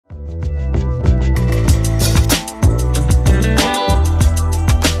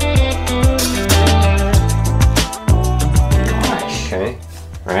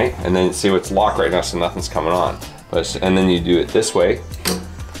and then see what's locked right now, so nothing's coming on. But and then you do it this way,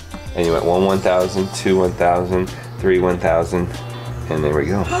 and you went 1 1000, 2 1000, 3 1000, and there we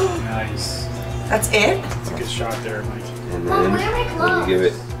go. Nice. That's it? That's a good shot there, Mike. And then you give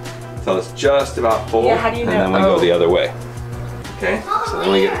it till it's just about full, Yeah, how do you know? and then we go the other way. Okay, so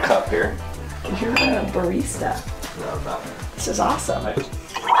then we get a cup here. You're a barista. No, I'm not. This is awesome. There you go.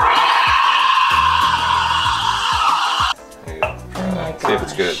 Try that. See if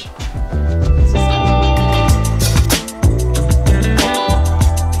it's good.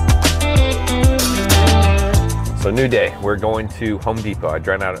 So new day, we're going to Home Depot. I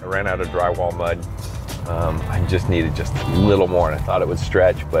ran out of drywall mud. I just needed just a little more, and I thought it would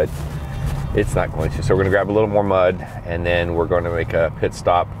stretch, but it's not going to. So we're gonna grab a little more mud, and then we're going to make a pit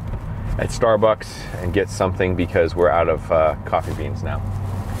stop at Starbucks and get something because we're out of coffee beans now.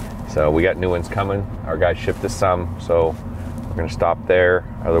 So we got new ones coming. Our guy shipped us some, so we're gonna stop there.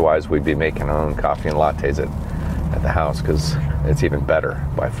 Otherwise, we'd be making our own coffee and lattes at the house because it's even better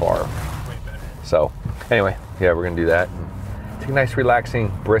by far. So anyway, yeah, we're gonna do that. Take a nice,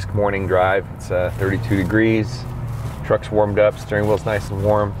 relaxing, brisk morning drive. It's 32 degrees. Truck's warmed up. Steering wheel's nice and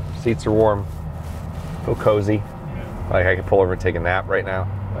warm. Seats are warm. Feel cozy. Like I could pull over and take a nap right now.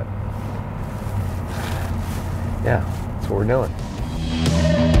 But yeah, that's what we're doing.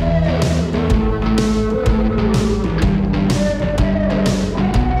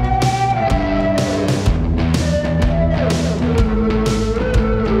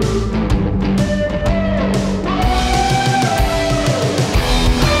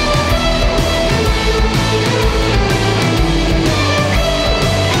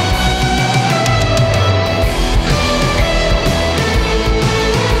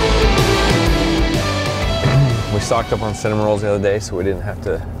 Stocked up on cinnamon rolls the other day, so we didn't have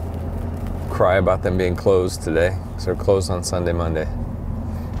to cry about them being closed today. So they're closed on Sunday, Monday.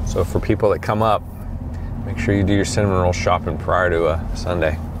 So for people that come up, make sure you do your cinnamon roll shopping prior to a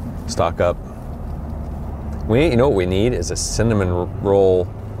Sunday. Stock up. You know what we need is a cinnamon roll,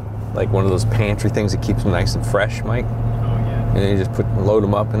 like one of those pantry things that keeps them nice and fresh, Mike. Oh yeah. And then you just load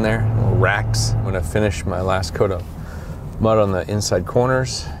them up in there, little racks. I'm gonna finish my last coat of mud on the inside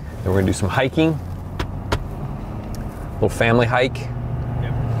corners. Then we're gonna do some hiking. Little family hike, Yep.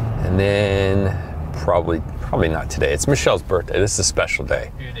 and then probably not today. It's Michelle's birthday. This is a special day.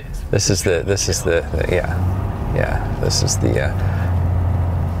 It is. This is the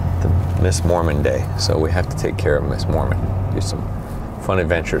Miss Mormon day. So we have to take care of Miss Mormon. Do some fun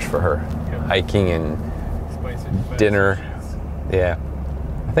adventures for her, Yep. hiking and dinner. Yeah,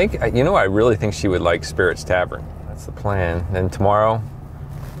 I think I really think she would like Spirit's Tavern. That's the plan. Then tomorrow,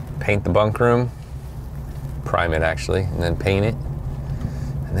 paint the bunk room. Prime it actually, and then paint it.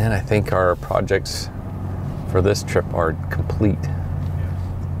 And then I think our projects for this trip are complete.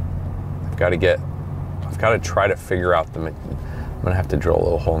 I've got to try to figure out I'm gonna have to drill a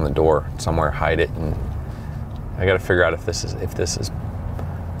little hole in the door somewhere, hide it, and I got to figure out if this is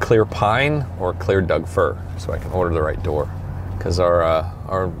clear pine or clear Doug fir, so I can order the right door. Because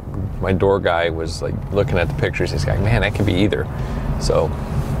my door guy was like looking at the pictures. He's like, man, that could be either. So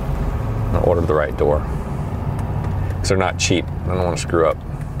I'm gonna order the right door. They're not cheap. I don't want to screw up.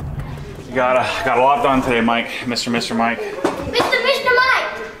 You got a lot done today, Mike. Mr. Mike. Mr.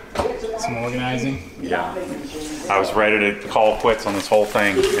 Mike! Some organizing? Yeah. I was ready to call quits on this whole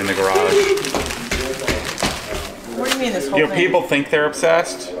thing in the garage. What do you mean this whole You know, thing? people think they're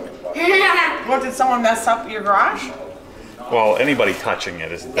obsessed. What, did someone mess up your garage? Well, anybody touching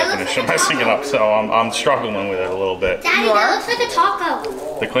it is the definition of messing it up, so I'm struggling with it a little bit. Daddy, that looks like a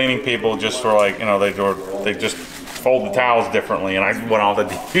taco. The cleaning people just were like, they just fold the towels differently, and I went all the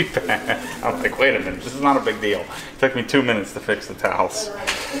deep. I was like, wait a minute, this is not a big deal. It took me 2 minutes to fix the towels.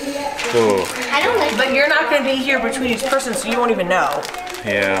 Ooh. I don't like But you're not going to be here between each person, so you won't even know.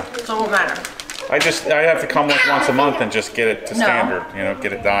 Yeah. So it won't matter. I have to come like once a month and just get it to standard,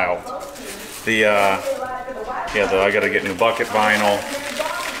 get it dialed. I gotta get new bucket vinyl.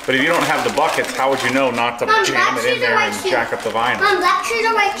 But if you don't have the buckets, how would you know not to jam it in there and jack up the vinyl? Mom, black shoes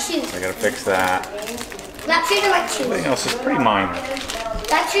or white shoes? I gotta fix that. Black shoes or white shoes? Everything else is pretty minor.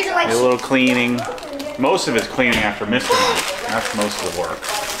 Black shoes or white A shoes? little cleaning. Most of it's cleaning after Mr. Mike. That's most of the work.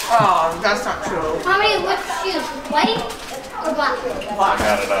 Oh, that's not true. How many which shoes? White or black? Black.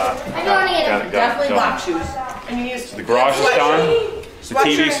 Got it. I don't want to get them. Definitely black shoes. And you use The garage is done. The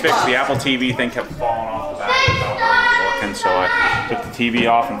TV's fixed. The Apple TV thing kept falling off the back without working, so I took the TV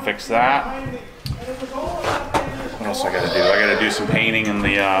off and fixed that. What else I gotta do? I gotta do some painting in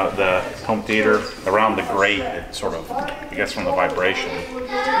the home theater around the grate. It sort of, I guess, from the vibration. I'm gonna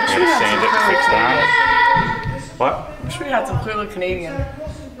sand it and fix that. What? I'm sure you had some clearly Canadian.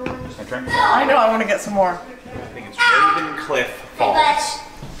 I drank I know, I want to get some more. I think it's Ravencliff Falls.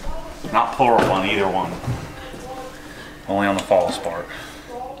 Not plural on either one. Only on the falls part.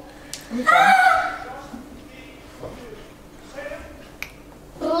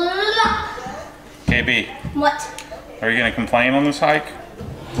 KB, What? are you gonna complain on this hike?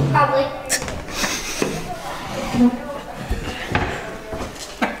 Probably.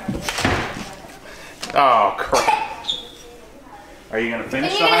 Oh crap. Are you gonna And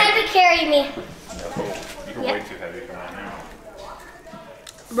finish you're the gonna hike? have to carry me. You're way too heavy for that now.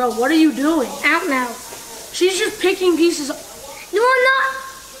 Bro, what are you doing? I don't know. She's just picking pieces. No, I'm not.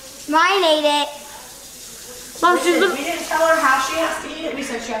 Ryan ate it. Mom, We didn't tell her how she has to eat it. We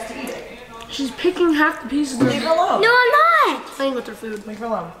said she has to eat it. she's picking half the pieces. Leave her alone. No, I'm not. Playing with her food. Leave her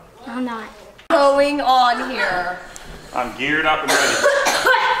alone. No, I'm not. Going on here? I'm geared up and ready.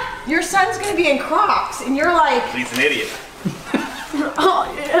 Your son's gonna be in Crocs, and you're like, He's an idiot.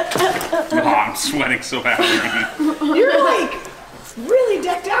 Oh, yeah. Oh, I'm sweating so bad. you're like really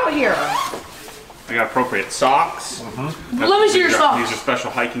decked out here. I got appropriate socks. Let me see your socks. These are special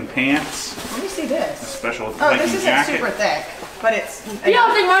hiking pants. Let me see this. Special Oh, hiking this isn't jacket. super thick, but it's. You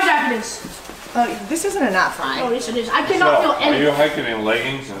don't think my jacket is? Oh, this isn't enough, Oh, Ryan. yes it is. I cannot feel Are anything. you hiking in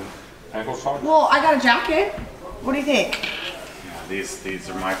leggings and ankle socks? Well, I got a jacket. What do you think? These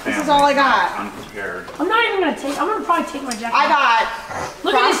are my family. This is all I got. Unprepared. I'm not even gonna take. I'm gonna probably take my jacket. I got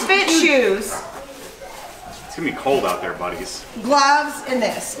Look at this CrossFit shoes, It's gonna be cold out there, buddies. gloves, and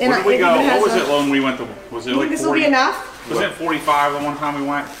this. And Where did we it go? even has What was a- it when we went to? Was it You like think this will 40? be enough? Was it 45 the one time we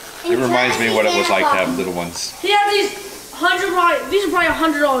went? It reminds me what it was like to have little ones. He has these these are probably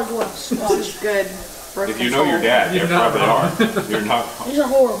 $100 gloves. Well, this is good. birth If you know your control. dad, they probably are. You're not. These are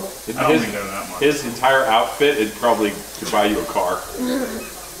horrible. I don't think they're that much. His entire outfit, it probably could buy you a car.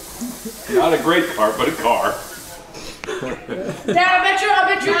 Not a great car, but a car. Dad, I bet you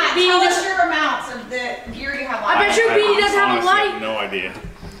Matt, Beanie tell us does. your amounts of the gear you have on. I bet you Beanie doesn't have a honestly light. have no idea.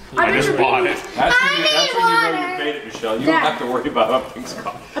 I I bet just your bought Beanie. it. That's when you know water. you made it, Michelle. You Dad. don't have to worry about how things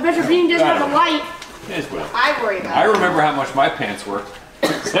cost. I bet your Beanie doesn't have a light. Yes, well. I worry about I it. remember how much my pants were.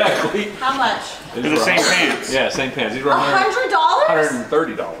 Exactly. How much? They're the same pants. Yeah, same pants. These were $100?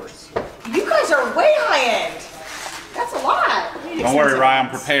 $130. You guys are way high end. That's a lot. Don't worry, Ryan.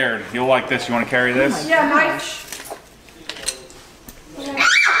 I'm prepared. You'll like this. You want to carry this? Yeah, Mike.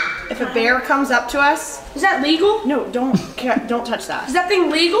 If a bear comes up to us, Is that legal? no, don't touch that. Is that thing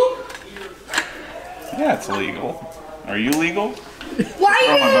legal? Yeah, it's legal. Are you legal? Why are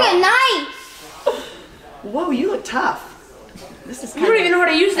you Oh my using a knife? Whoa, you look tough. This is You don't even know how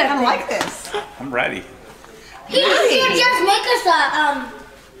to use that I thing. like this. I'm ready. He should just make us a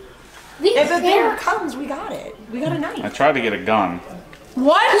If a bear comes, we got it. We got a I knife. tried to get a gun.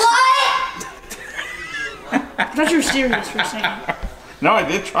 What? What? I thought you were serious for a second. No, I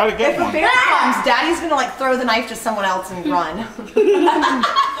did try to get If a one. bear comes, Daddy's gonna like throw the knife to someone else and run.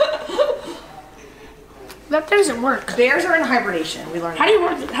 That doesn't work. Bears are in hibernation. We learned. How do you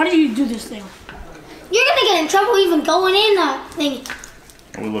work? How do you do this thing? You're gonna get in trouble even going in the thing.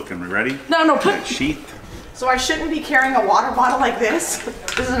 Are we looking? We ready? No, put. That sheath. So I shouldn't be carrying a water bottle like this.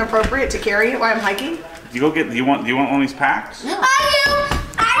 This isn't appropriate to carry it while I'm hiking. You go get. Do you want one of these packs?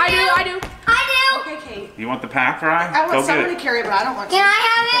 I do. Okay, Kate. You want the pack, Ryan? I Go want get someone it. to carry it, but I don't want to. Can I Up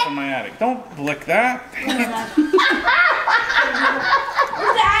have in my attic. Don't lick that. Where's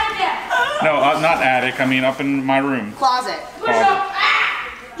the attic at? No, not attic. I mean up in my room. Closet. Closet.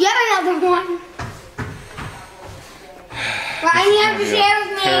 it? You have another one. Ryan, you have to Be a share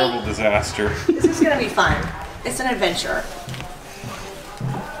with me. Terrible disaster. This is gonna be fun. It's an adventure.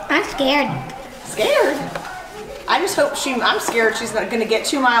 I'm scared. Scared? I just hope I'm scared she's not gonna get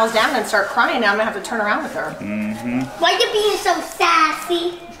 2 miles down and start crying. Now I'm gonna have to turn around with her. Why are you being so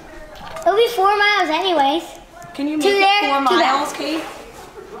sassy? It'll be 4 miles anyways. Can you make To it there, 4 to miles, Kate?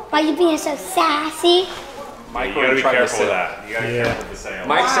 Why are you being so sassy? Mike You gotta be tried to careful say with that. You gotta be careful with the sail.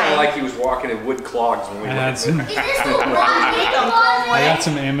 Mike sounded like he was walking in wood clogs when we I went. had some. Is this the closet? I got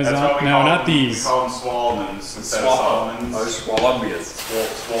some Amazon. No, not these. We call them Swalmans instead of Solomons. Swalumbias.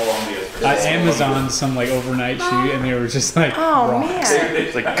 Swalombias. I Amazoned some like overnight shoot, and they were just like Oh rocks. man.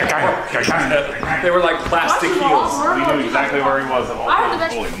 It's like, They were like plastic heels. we knew exactly where he was at all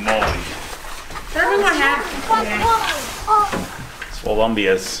times. Holy moly. Can I bring my hat?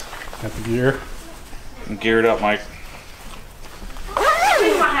 Swalumbias. Got the gear. I'm geared up, Mike.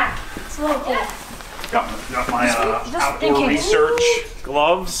 Bring my hat. It's a little cool. Got my outdoor research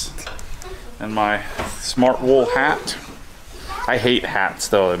gloves and my smart wool hat. I hate hats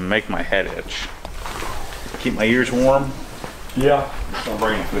though, they make my head itch. Keep my ears warm. Yeah. I'm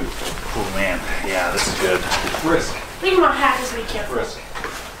bringing food. Oh man, yeah, this is good. Frisk. Bring my hat this weekend. Frisk.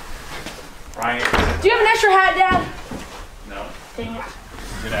 Right. Do you have an extra hat, Dad? No. Dang it.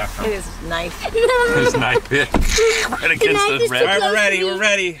 Good after. It is knife. His knife bit right against knife the is red. too All right, close we're ready. to me. We're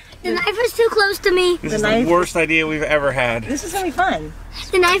ready. The knife is too close to me. This is knife- the worst idea we've ever had. This is gonna be fun.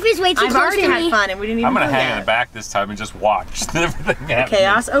 The knife is way too I've close already to had me. fun and we didn't even I'm gonna go hang yet. in the back this time and just watch everything happen.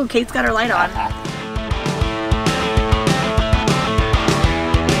 Chaos. Oh, Kate's got her light on.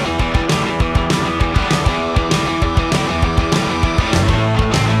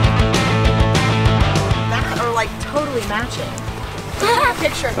 That are like totally matching.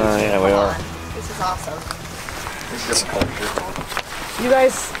 Picture of these Oh, yeah, two. we Hold are. on. This is awesome. You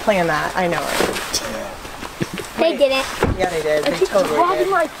guys planned that. I know it. They didn't. Yeah, they did. They totally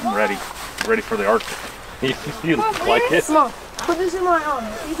did. I'm ready. Ready for the Arctic. You like it? Mom, put this in my arm.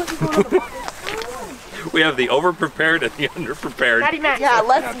 You put this one in the pocket. We have the over-prepared and the under-prepared. Daddy Max. Yeah,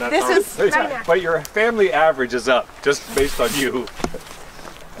 let's. This is. But your family average is up just based on you.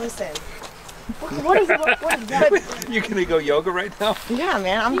 Listen. What is that? You gonna go yoga right now? Yeah,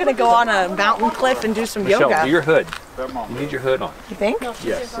 man. I'm gonna go on a mountain cliff and do some Michele, yoga. do your hood. You need your hood on. You think?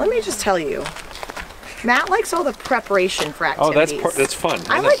 Yes. Let me just tell you. Matt likes all the preparation for Oh, activities. that's fun.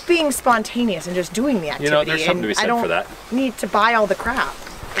 I like being spontaneous and just doing the activity. You know, there's something to be and said I don't for that. need to buy all the crap.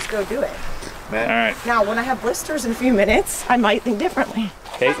 Just go do it. All right. Now, when I have blisters in a few minutes, I might think differently.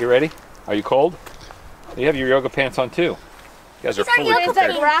 Kate, you ready? Are you cold? You have your yoga pants on too. You guys are fully Is that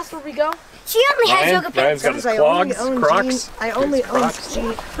prepared. grass where we go? She only has yoga Ryan's pants. got his clogs, Crocs. I only own Crocs.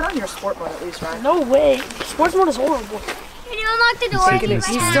 jeans. Put on your sport mode at least, Ryan. No way. Sports mode is horrible. Can you unlock the door?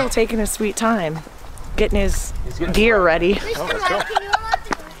 He's still taking his sweet time, getting his gear ready. Can you unlock the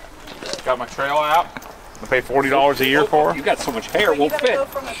door? Got my trail out. I pay $40 a year for. You got so much hair, it won't fit. Go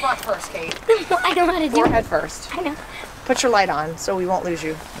from the front first, Kate. I know how to do it. Forehead first. I know. Put your light on so we won't lose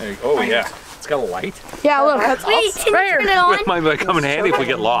you. There you go. Oh yeah, it's got a light. Yeah, look. That's Wait, awesome. can you turn it on? It might come in handy if we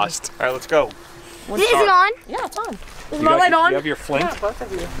get lost. All right, let's go. Is it on? Yeah, it's on. Is my light on? You have your flint? Yeah, both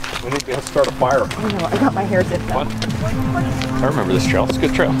of you. We need to be able to start a fire. I know, I got my hair zipped up. I remember this trail. It's a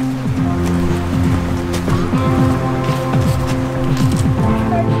good trail.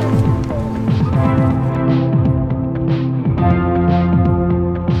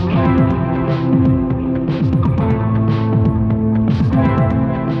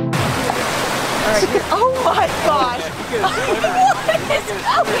 Oh my gosh! What is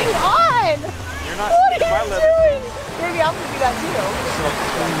going on? What are you doing? Maybe I'm gonna do that too.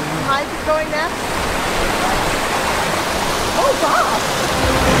 How's it going next? Oh God!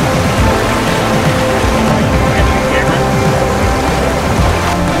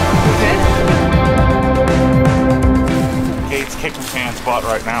 Kate's kicking pants butt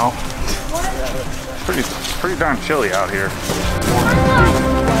right now. Pretty darn chilly out here.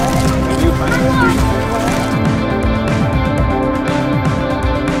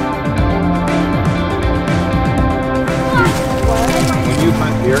 When you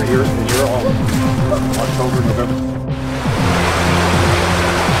find you're all October, November.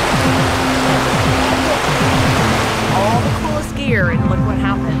 All the coolest gear, and look what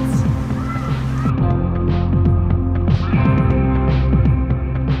happens.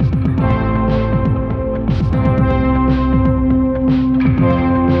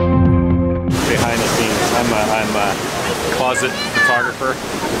 Behind the scenes, I'm a closet photographer,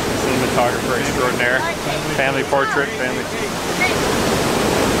 cinematographer extraordinaire, family portrait, family.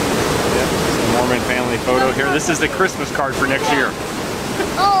 Yeah, Mormon family photo here. This is the Christmas card for next year.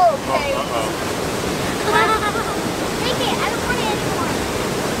 Oh, okay. Take it. I don't want it anymore.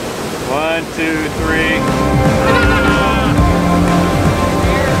 1, 2, 3.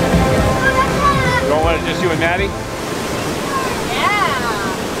 Don't want it just you and Maddie?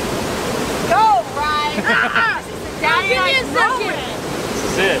 Yeah. Go, Ryan. Daddy and I growing. This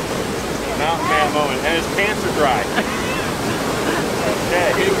is it. Mountain man moment. And his pants are dry.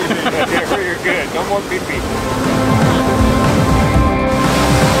 Okay, you're good. No more pee-pee.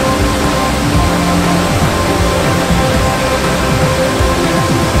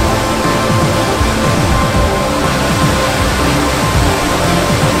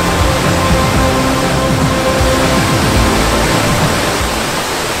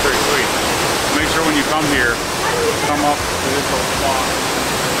 Pretty sweet. Make sure when you come here, come up to this little spot.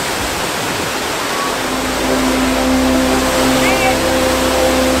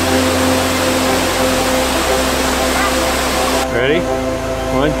 Ready?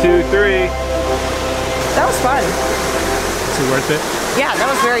 1, 2, 3. That was fun. Is it worth it? Yeah, that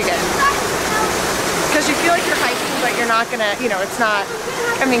was very good. Because you feel like you're hiking, but you're not gonna, you know, it's not,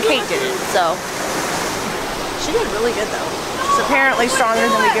 I mean, Kate did it, so. She did really good though. She's apparently stronger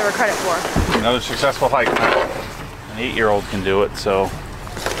than we give her credit for. Another successful hike. An 8-year-old can do it, so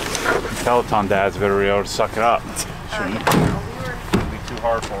Peloton dads better be able to suck it up. Shouldn't be too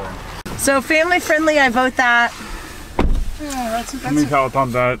hard for them. So family friendly, I vote that. How many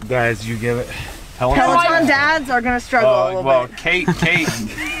Peloton dads you give it? Peloton dads are gonna struggle a little Well, bit.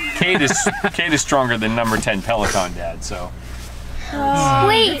 Kate is stronger than number 10 Peloton dad, so.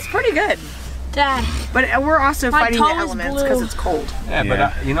 Wait, It's pretty good. Dad. But we're also My fighting the toe is elements because blue. it's cold. Yeah,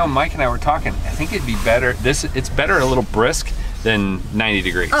 Yeah. but you know, Mike and I were talking. I think it'd be better. It's better a little brisk than 90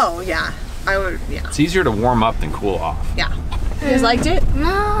 degrees. Oh yeah, I would. Yeah, It's easier to warm up than cool off. yeah. You guys liked it?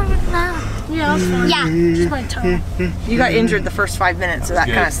 no. Yeah, that's fine. Yeah. Just my toe. You got injured the first 5 minutes, so that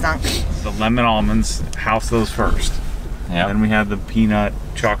good. kind of stunk. The lemon almonds, house those first. Yeah. Then we had the peanut,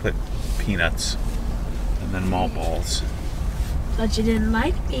 chocolate peanuts. And then malt balls. But you didn't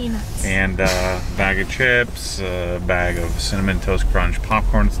like peanuts. And a bag of chips, a bag of cinnamon toast crunch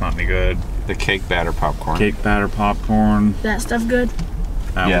popcorn. It's not any good. The cake batter popcorn. Cake batter popcorn. That stuff good?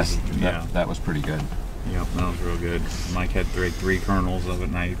 That Yes, was, yeah. that was pretty good. Yep, that was real good. Mike had three kernels of it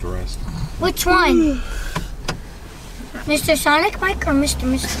and I ate the rest. Which one? Mr. Sonic Mike or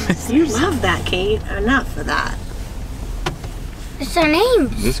Mr. You love that, Kate. Enough of that. It's their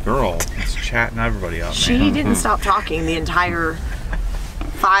names. This girl is chatting everybody up, She man. didn't stop talking the entire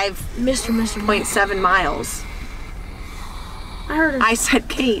 5.7 Mr. miles. I heard her. I said,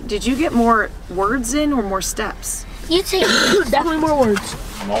 Kate, did you get more words in or more steps? You take Definitely more words.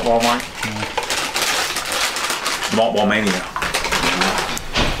 Malt ball, Mike? Malt ball mania.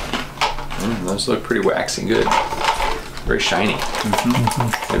 Those look pretty waxy good. Very shiny.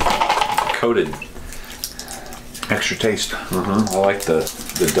 They're coated. Extra taste. I like the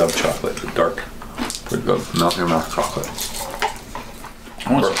Dove chocolate, the dark, pretty good melt in your mouth chocolate.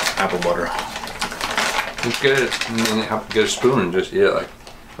 I want some apple butter. It's good. And then you have to get a spoon and just eat it like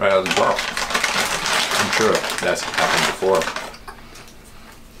right out of the jar. I'm sure that's happened before.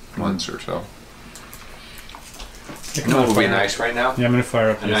 Once or so. You know what would be nice right now? Yeah, I'm gonna fire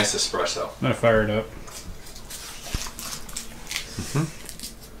up A this. nice espresso. I'm gonna fire it up.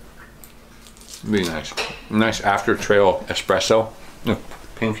 It'd be nice. Nice after trail espresso. You know,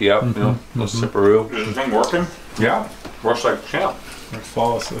 pinky up, you know, little sipperoo. Is the thing working? Yeah. Works like champ. Works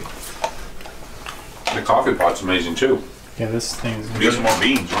flawlessly. The coffee pot's amazing too. Yeah, this thing is Get some more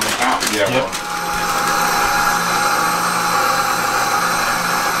beans on the top. Yeah. Yep.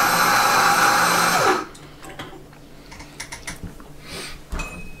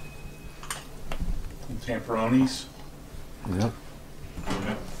 Pepperonis. Yep.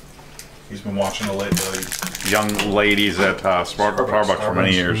 He's been watching the young ladies at Starbucks for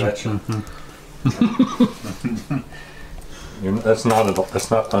many years. That's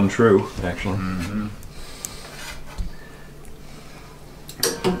not untrue, actually.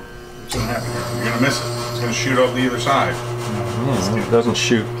 What's gonna happen here? You're gonna miss it. It's gonna shoot over the other side. It doesn't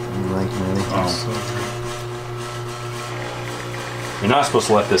shoot. You're not supposed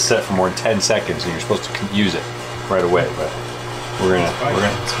to let this set for more than 10 seconds, and you're supposed to use it right away. But we're gonna,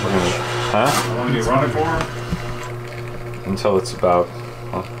 huh? How long do you run it for? Until it's about.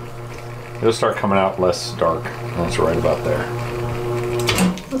 Well, it'll start coming out less dark, and it's right about there.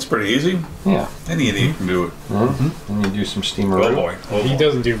 That's pretty easy. Yeah. Any idiot can do it. And you do some steamer. Oh boy. Oh He boy.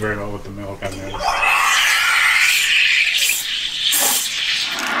 doesn't do very well with the milk, I've noticed. Is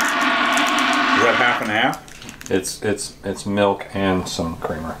that half and half? It's milk and some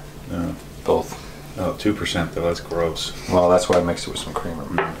creamer. No. Both. Oh, 2% though. That's gross. Well, that's why I mixed it with some creamer.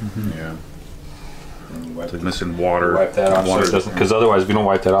 Yeah. Wipe, It's like missing water. wipe that off so Water it doesn't, because otherwise, if you don't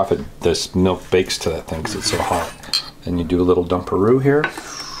wipe that off, this milk bakes to that thing because it's so hot. Then you do a little dumperoo here.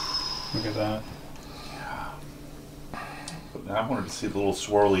 Look at that. I wanted to see the little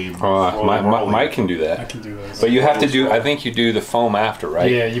swirly. Mike can do I that, can do this. but you have to do. I think you do the foam after,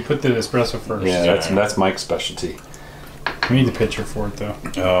 right? Yeah, you put the espresso first. Yeah, that's Mike's specialty. We need the pitcher for it though.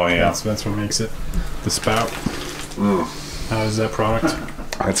 Oh yeah. That's what makes it. The spout. Mm. How is that product?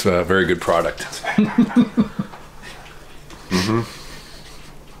 That's a very good product.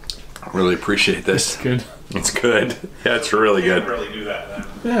 I really appreciate this. Good. It's good. Yeah, it's really good. Really do that then.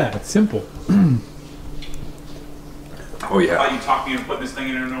 Yeah, it's simple. Oh yeah. You talk me into putting this thing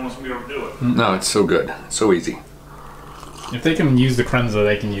in there and no one's gonna be able to do it. No, it's so good. So easy. If they can use the Krenza,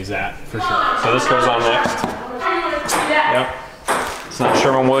 they can use that for sure. So this goes on next. Yep. It's not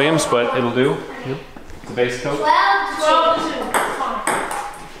Sherwin-Williams, but it'll do. Yep. The base coat. 12 to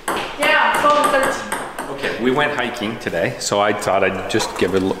 2. Yeah, 12 to 13. Okay, we went hiking today, so I thought I'd just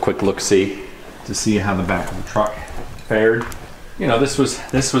give it a quick look-see to see how the back of the truck fared. You know, this was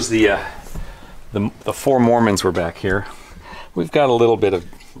the four Mormons were back here. We've got a little bit of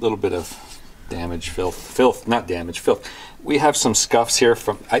damage, filth, not damage, filth. we have some scuffs here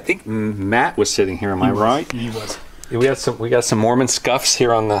from, I think Matt was sitting here, am I right? He was. Yeah, we got some Mormon scuffs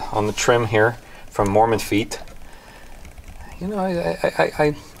here on the trim here from Mormon feet. You know,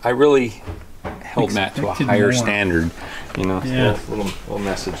 I really held Matt to a higher standard. You know, Yeah. so little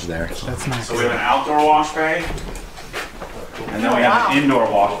message there. That's nice. So we have an outdoor wash bay, and then we have an indoor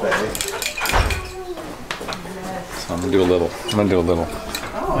wash bay. So I'm gonna do a little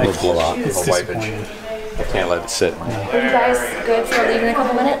blow out, It's a wipe it. disappointing. I can't let it sit. You guys good for leaving in a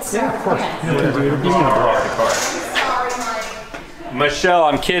couple minutes? Yeah, of course. Michelle,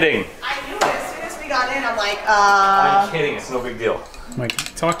 I'm kidding. I knew it. As soon as we got in, I'm like, I'm kidding. It's no big deal. Mike,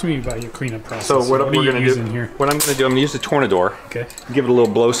 talk to me about your cleanup process. So what are we're you gonna do? using here? What I'm gonna do? I'm gonna use the Tornador. Okay. Give it a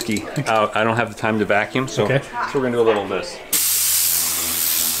little blowski out. I don't have the time to vacuum, so Okay. so we're gonna do a little of this.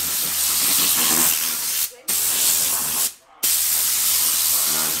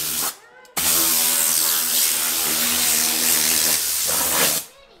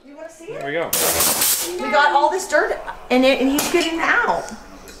 you want to see it? There we go. We got all this dirt in it, and he's getting it out.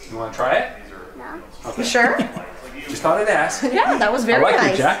 You want to try it? You sure? Just thought I'd ask. Yeah, that was very I like nice.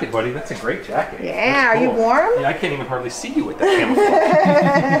 your jacket, buddy. That's a great jacket. Yeah, That's are you cool. warm? Yeah, I can't even hardly see you with that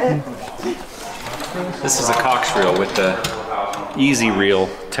camouflage. This is a Cox reel with the Easy Reel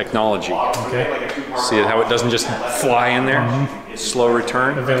technology. Okay. See how it doesn't just fly in there? Slow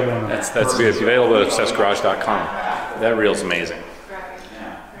return. Available on That's good. It's available at obsessgarage.com. That reel's amazing.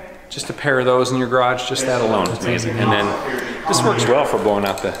 Just a pair of those in your garage, just that alone is amazing. And then this works well for blowing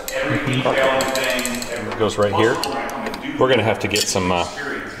out the It goes right here. We're gonna have to get some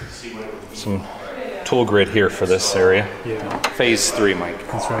tool grid here for this area. Yeah. Phase 3, Mike.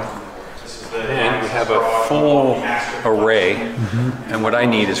 That's right. And we have a full array, and what I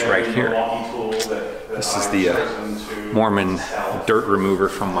need is right here. This is the Mormon dirt remover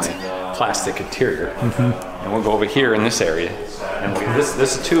from my plastic interior. And we'll go over here in this area. And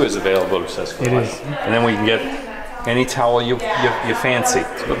this too is available to Obsessed Garage. It is. And then we can get any towel you fancy.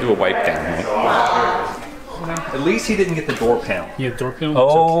 So we'll do a wipe down. Right? At least he didn't get the door panel. Yeah, door panel.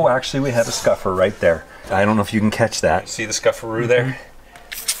 Oh, actually we have a scuffer right there. I don't know if you can catch that. See the scufferoo there?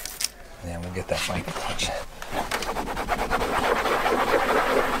 Yeah, we'll get that mic touch.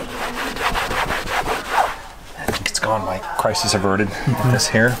 I think it's gone, Mike. Crisis averted. Get this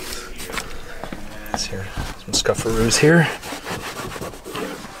here. This here. Some scufferoos here.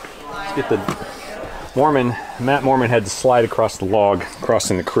 Let's get the Matt Mormon had to slide across the log,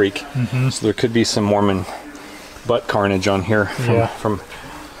 crossing the creek. So there could be some Mormon butt carnage on here from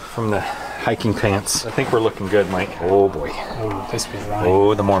the hiking pants. I think we're looking good, Mike. Oh boy. Oh, this be right.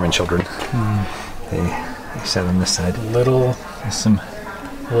 Oh, the Mormon children. They sat on this side. A little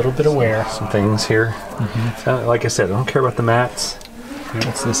bit of wear. Some things here. Like I said, I don't care about the mats.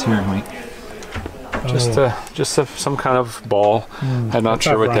 What's this here, Mike? Just some kind of ball. I'm not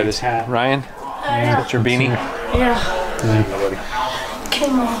sure what that is. Hat. Ryan, is that your beanie? Yeah. Nobody.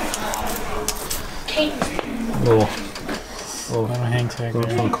 Came off. Kate. Little hang tag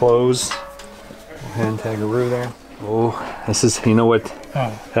there. some clothes. Hand tagaroo there. Oh, this is, you know what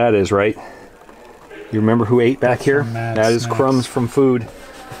that is, right? You remember who ate back here? That is crumbs from food.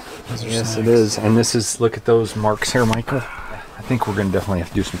 Yes, it is. And this is, look at those marks here, Michael. I think we're going to definitely have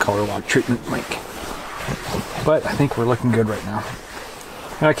to do some color lock treatment, Mike. But I think we're looking good right now.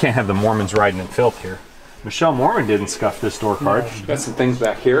 I can't have the Mormons riding in filth here. Michelle Mormon didn't scuff this door card. She's got some things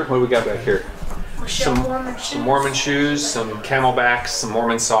back here. What do we got back here? Some Mormon shoes, some camelbacks, some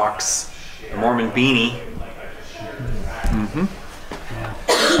Mormon socks, a Mormon beanie.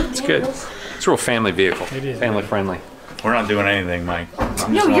 It's good. It's a real family vehicle. It is. Family friendly. We're not doing anything, Mike.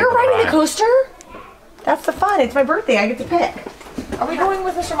 No, you're riding the coaster? That's the fun. It's my birthday. I get to pick. Are we going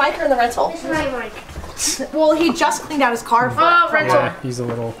with Mr. Mike or in the rental? Right, Mike. Well, he just cleaned out his car for rental. Yeah, he's a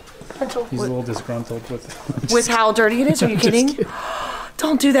little disgruntled With how dirty it is? Are you kidding?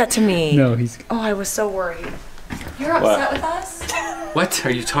 Don't do that to me. No, he's. Oh, I was so worried. You're upset with us? What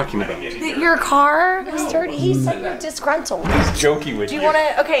are you talking about? That your car is dirty? He said you're disgruntled. Jokey with Do you want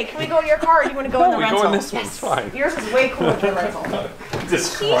to? Okay, can we go in your car or do you want to go in the we rental? go in this one. It's fine. Yours is way cooler than the rental.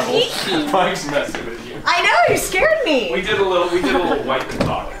 Disgruntled. Mike's messing with you. I know, you scared me. We did a little wipe and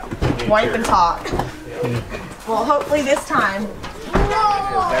talk. Wipe and talk. Well, hopefully this time.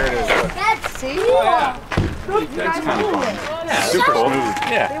 There it is. That's see? That's kind of fun. Yeah, super smooth.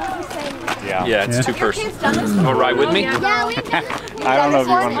 Yeah. They would be saying Yeah. Yeah, it's two person. Kids done this You want to ride with me? Yeah, we did. I don't know if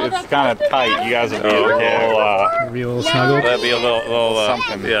you want. It's kind of tight. You guys would be a little. Be a little snuggle. That'd be a little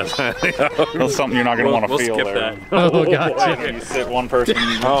Something. Yeah. Little something you're not gonna want to We'll feel skip there. that. Oh, gotcha. You sit one person.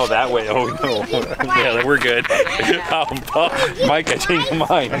 Oh, that way. Oh, no. Yeah, we're good. Mike, I changed my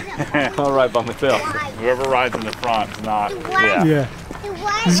mind. I'll ride by myself. Whoever rides in the front is not. Yeah. Yeah.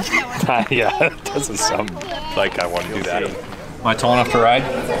 Yeah, it doesn't sound like I want to do that. Am I tall enough to ride?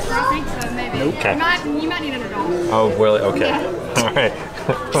 I think so, maybe. Okay. You might need an adult. Oh, really? Okay. All right.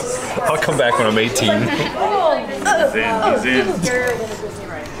 I'll come back when I'm 18. He's in.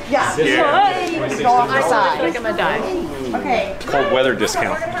 Yeah. Go off the side. I'm gonna die. Okay. Cold weather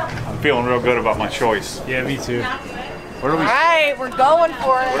discount. I'm feeling real good about my choice. Yeah, me too. Where do we? All right, we're going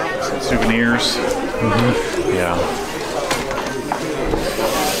for it. Souvenirs. Yeah.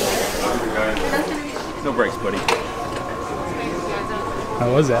 No brakes, buddy.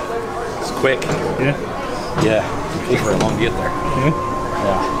 How was that? It's quick. Yeah. Yeah. It takes very long to get there.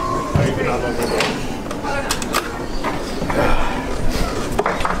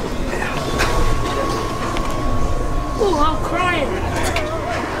 Oh, I'm crying.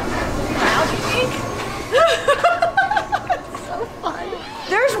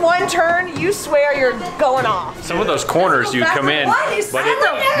 There's one turn you swear you're going off. Some of those corners you come in, What is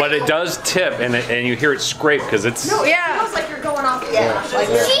that? but it does tip, and you hear it scrape because it's. Yeah. It feels like you're going off the edge. Like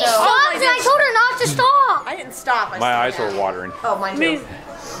there's She no- stopped and I told her not to stop. I didn't stop. My eyes were watering. Oh, mine too.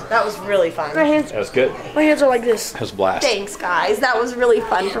 That was really fun. My hands good. my hands are like this. That was a blast. Thanks, guys. That was really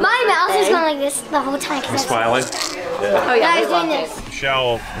fun for My mouth is birthday. going like this the whole time. I'm smiling. Oh yeah, I we was love doing it. this.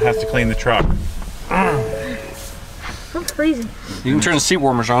 Michele has to clean the truck. I'm freezing. You can turn the seat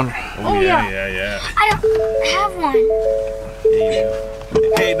warmers on. Oh, yeah. Yeah. I don't have one.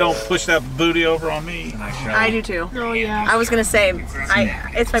 Hey, don't push that booty over on me. I do too. Oh, yeah. I was gonna say, it's my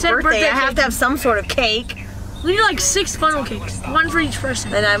Said birthday. birthday I have cake. to have some sort of cake, We need like 6 funnel cakes. One for each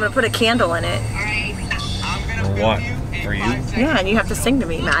person. and I'm gonna put a candle in it. What? For you? Yeah, and you have to sing to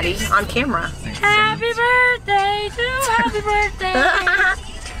me, Maddie, on camera. Happy birthday to happy birthday.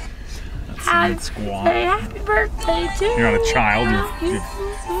 Happy birthday to You're not a child. You're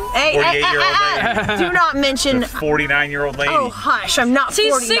Hey, 48-year-old lady. do not mention. 49-year-old lady. Oh hush, I'm not She's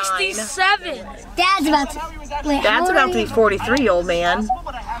 49. 67. Dad's about to. Wait, how That's old about are to be you? 43, old man.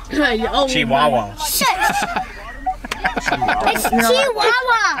 Oh, Chihuahua. Shut. It's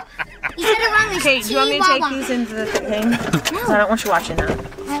Chihuahua. You said it wrong. It's Kate, do you want me to take Chihuahua. these into the thing? 'Cause I don't want you watching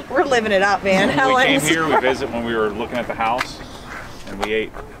that. We're living it up, man. We Helen. came here, we visited when we were looking at the house, and we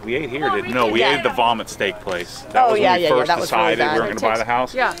ate here, didn't no, we ate at the vomit steak place. That Oh, was yeah, when we yeah, yeah, first that was really decided we bad. were going to buy the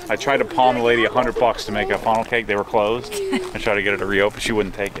house. Yeah. I tried to pawn the lady $100 to make a funnel cake. They were closed. I tried to get her to reopen. She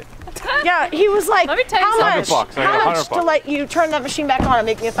wouldn't take it. Yeah, he was like, Let me tell you how something. much? $100. I How got much $100. to let you turn that machine back on and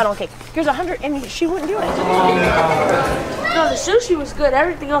make me a funnel cake? Here's 100, and she wouldn't do it. No, the sushi was good.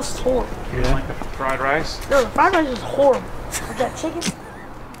 Everything else is horrible. You like the fried rice? No, the fried rice is horrible. With that chicken.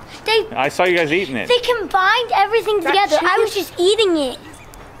 I saw you guys eating it. They combined everything That together. I chicken- was just eating it.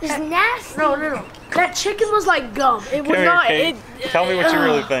 It was nasty. No. That chicken was like gum. It was Come here, not. Kate. Tell me what you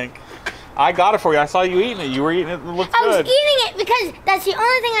really think. I got it for you. I saw you eating it. You were eating it. It looked I was good. eating it because that's the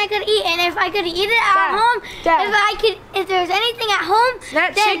only thing I could eat, and if I could eat it at Dad, home, Dad. if there was anything at home,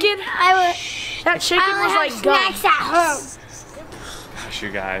 That then chicken- I That chicken only was have like gum. snacks at home. Gosh, you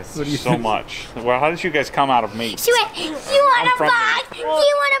guys, so much. Well, how did you guys come out of meat? She went, "You want I'm a from box? You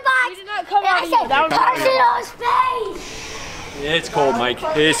want a box?" We did not come and out I of said, meat. That was "Personal space." It's cold, Mike.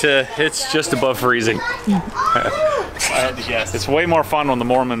 It's just above freezing. I had to guess. It's way more fun when the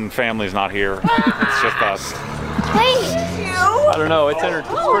Mormon family's not here. It's just us. Wait. I don't know. It's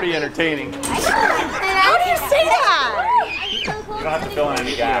pretty entertaining. How do you say that? You don't have to fill in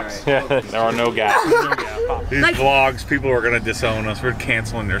any gaps. There are no gaps. These vlogs, people are going to disown us. We're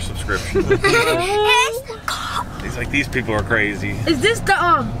canceling their subscription. He's like, these people are crazy. Is this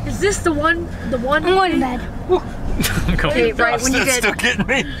the one? I'm going to bed. Hey, right when you It's get, still getting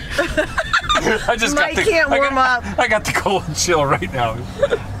me. I just Mike can't warm up. I got the cold chill right now.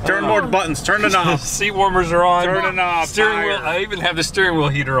 Turn more buttons. Turn the knob. Seat warmers are on. Turn the knob. Steering wheel. higher. I even have the steering wheel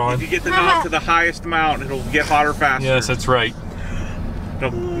heater on. If you get the knob to the highest amount, it'll get hotter faster. Yes, that's right.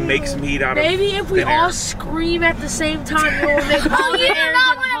 It'll make some heat out of Maybe if we thin air. all scream at the same time, it will make Oh, the you do air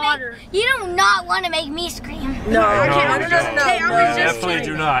not get want hotter. to make. You do not want to make me scream. no, No, no, no, no, no, Hey, I was just Definitely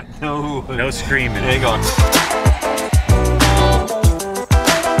do not. No. No screaming. Hang on.